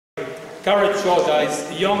Garrett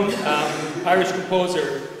Sholdice, a young Irish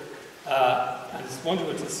composer, and it's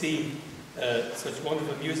wonderful to see such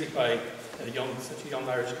wonderful music by such a young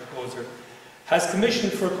Irish composer, has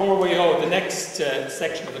commissioned for Cor Mhaigh Eo the next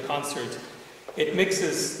section of the concert. It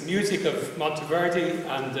mixes music of Monteverdi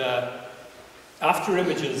and after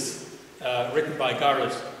images written by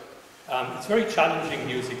Garrett. It's very challenging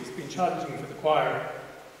music. It's been challenging for the choir,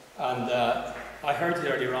 and I heard it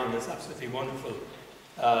earlier on. It's absolutely wonderful.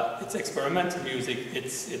 It's experimental music.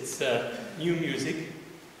 It's new music,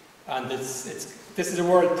 and this is a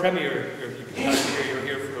world premiere. You can hear you're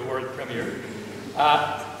here for a world premiere.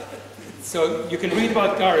 So you can read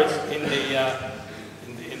about Garrett in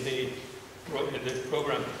the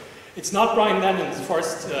program. It's not Brian Lennon's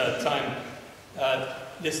first time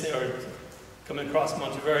listening or coming across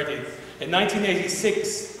Monteverdi. In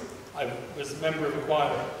 1986, I was a member of a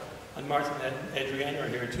choir, and Martin and Adrienne are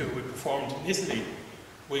here too. We performed in Italy.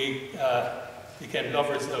 We became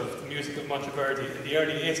lovers of the music of Monteverdi in the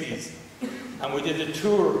early 80s, and we did a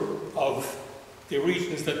tour of the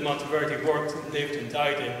regions that Monteverdi worked and lived and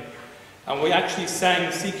died in. And we actually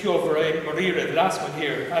sang Cor Mhaigh Eo, the last one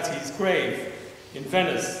here, at his grave in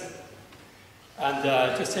Venice. And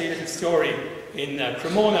just tell you a little story. In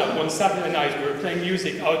Cremona, one Saturday night, we were playing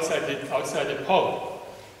music outside the pub.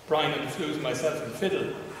 Brian on the flute, myself and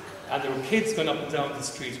fiddle. And there were kids going up and down the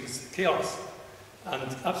street. It was chaos.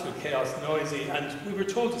 And absolute chaos, noisy. And we were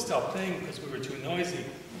told to stop playing because we were too noisy.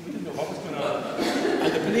 We didn't know what was going on.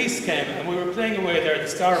 And the police came, and we were playing away there at the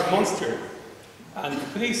Star of Munster. And the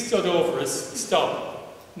police stood over us, stop.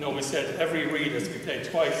 No, we said every reed has to be played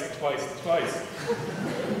twice, twice, twice.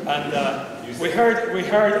 And we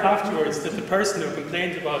heard afterwards that the person who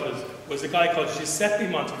complained about it was a guy called Giuseppe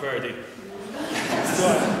Monteverdi. So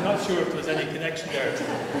I'm not sure if there was any connection there.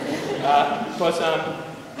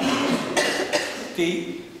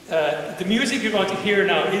 The music you're going to hear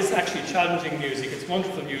now is actually challenging music. It's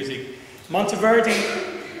wonderful music. Monteverdi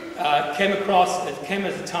came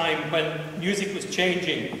at a time when music was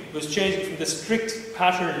changing. It was changing from the strict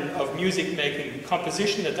pattern of music making,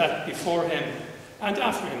 composition at that before him and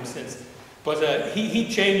after him since. But he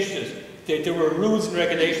changed it. There were rules and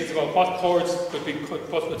regulations about what chords could be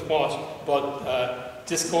put with what, but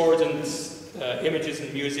discordance, images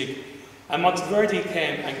and music. And Monteverdi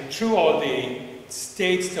came and threw all the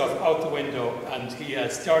stage stuff out the window, and he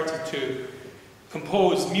started to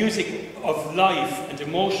compose music of life and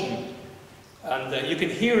emotion, and you can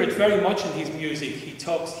hear it very much in his music. He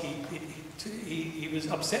talks. He was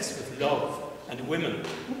obsessed with love and women,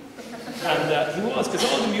 and he was, because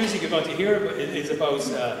all the music you're going to hear is about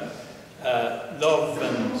love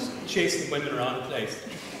and chasing women around the place.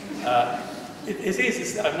 It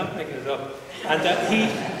is. I'm not making it up. And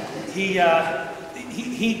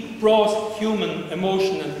he brought human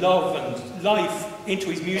emotion and love and life into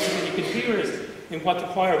his music, and you can hear it in what the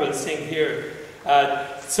choir will sing here.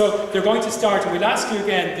 So they're going to start, and we'll ask you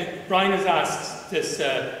again, Brian has asked this,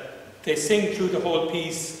 they sing through the whole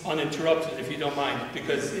piece uninterrupted, if you don't mind,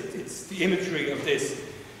 because it's the imagery of this.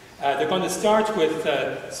 They're going to start with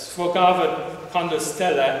Sfogava Quando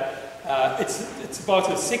Stella. It's about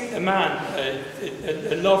a man,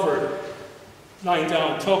 a lover, lying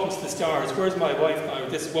down, talking to the stars. Where's my wife gone? Or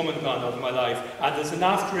this woman gone out of my life? And there's an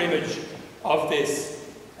after image of this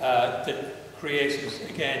that created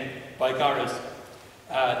again by Garrett.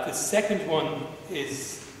 The second one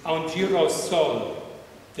is Un Giro Sol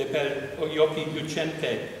de Bel Occhi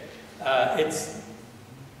Lucente.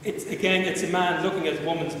 It's a man looking at a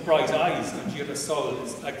woman's bright eyes. Un Giro Sol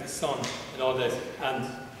is like the sun and all this. And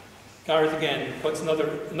Garrett again puts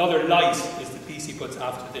another light is the piece he puts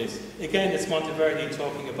after this. Again, it's Monteverdi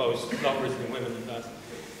talking about lovers and women and that.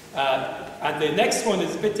 And the next one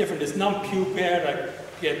is a bit different. It's Non più guerra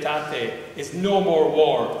pietate. It's no more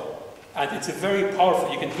war. And it's a very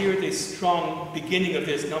powerful, you can hear this strong beginning of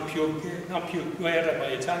this. Non più guerra. My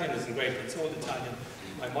Italian isn't great, but it's old Italian.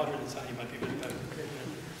 My modern Italian might be a bit better.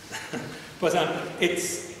 But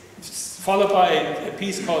it's followed by a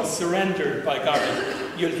piece called Surrender by Garrett.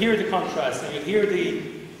 You'll hear the contrast, and you'll hear the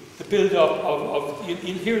build-up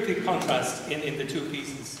you'll hear the contrast in the two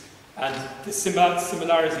pieces, and the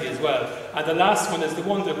similarity as well. And the last one is the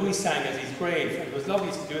one that we sang at his grave, and it was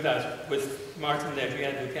lovely to do that with Martin and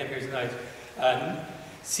Adrienne, who came here tonight.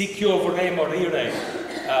 Cor Mhaigh Eo.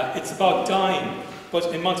 It's about dying, but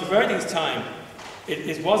in Monteverdi's time,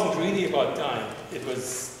 it wasn't really about dying. It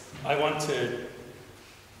was, I want to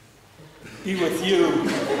be with you and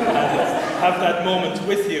have that moment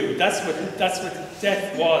with you. That's what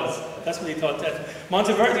death was. That's what he thought death.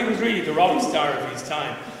 Monteverdi was really the rock star of his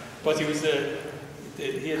time, but he was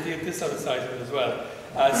he had this other side of it as well.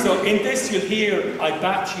 So in this you'll hear I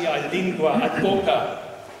baci, I lingua, ad boca,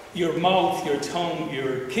 your mouth, your tongue,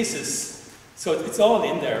 your kisses. So it's all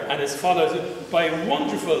in there, and it's followed by a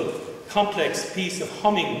wonderful, complex piece of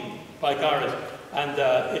humming by Garrett. And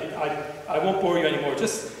I won't bore you anymore.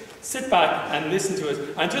 Just sit back and listen to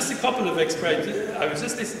it. And just a couple of expressions. I was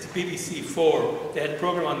just listening to BBC 4. They had a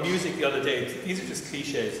program on music the other day. These are just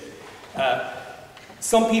cliches.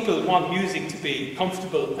 Some people want music to be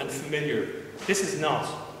comfortable and familiar. This is not.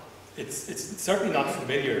 It's certainly not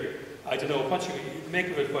familiar. I don't know what you make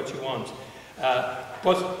of it, what you want.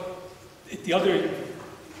 But the other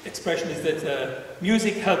expression is that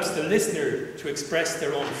music helps the listener to express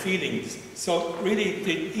their own feelings. So really,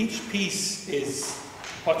 each piece is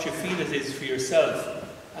what you feel it is for yourself,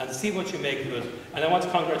 and see what you make of it. And I want to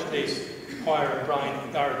congratulate the choir, Brian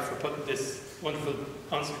and Garrett, for putting this wonderful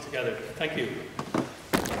concert together. Thank you.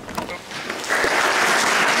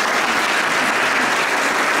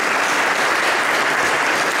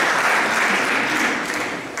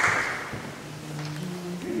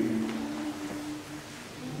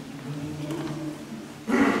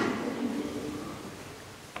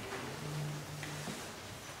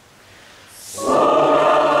 Oh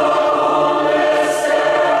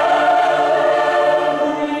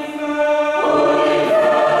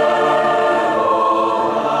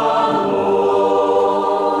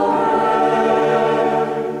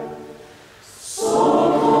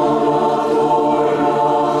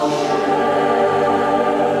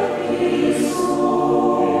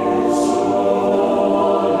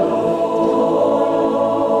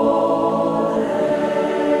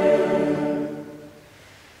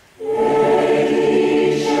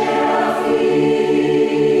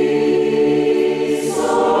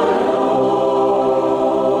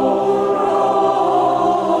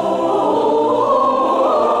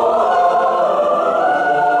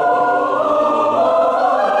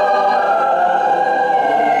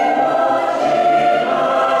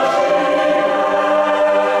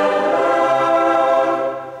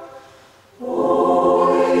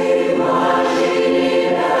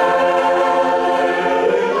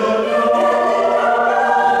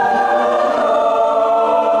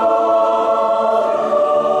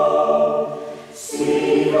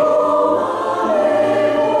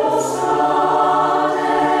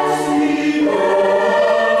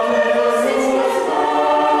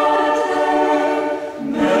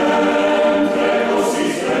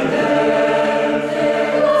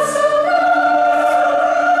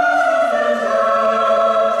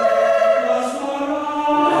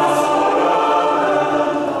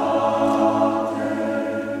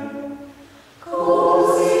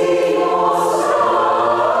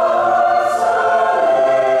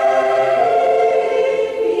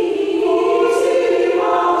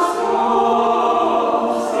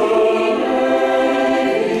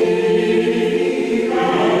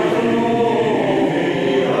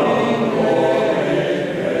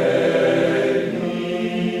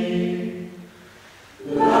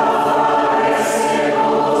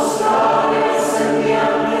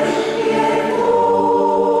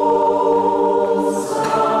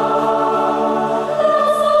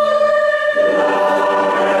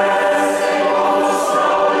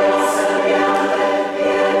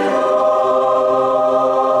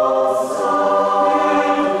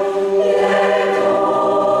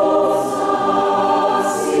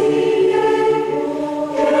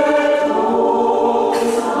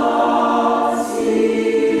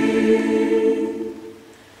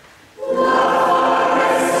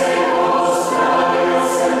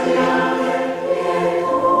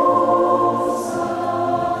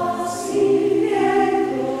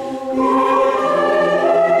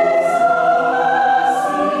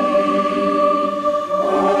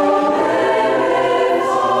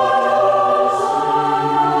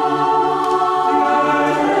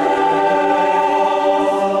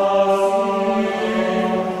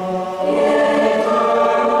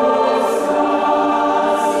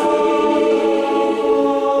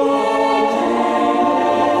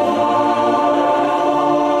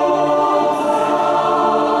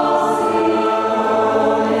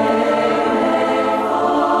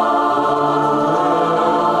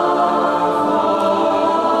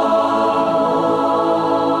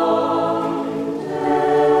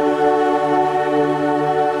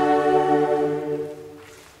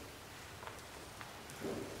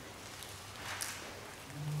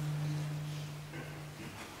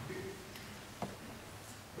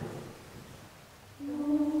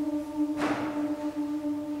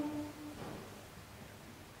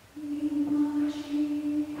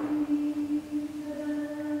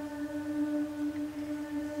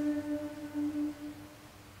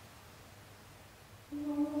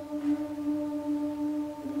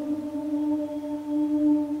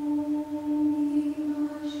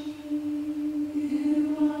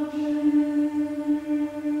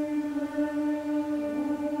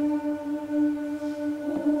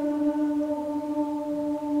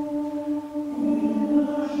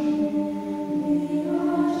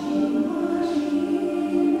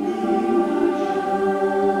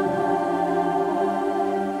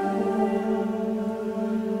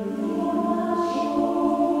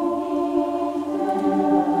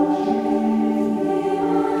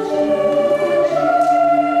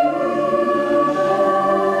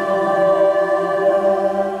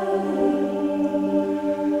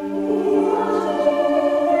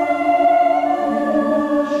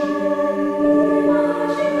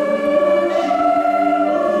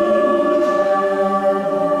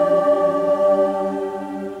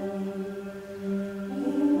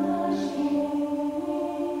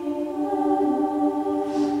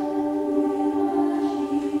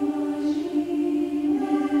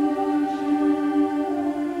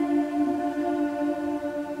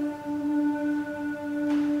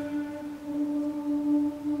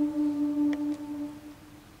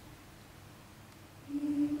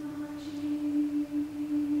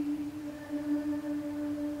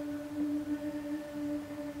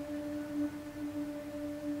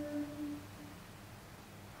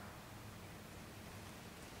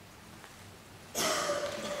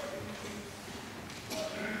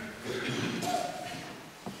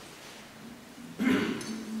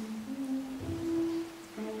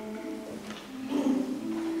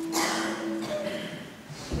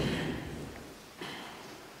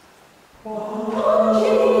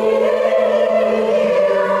Oh,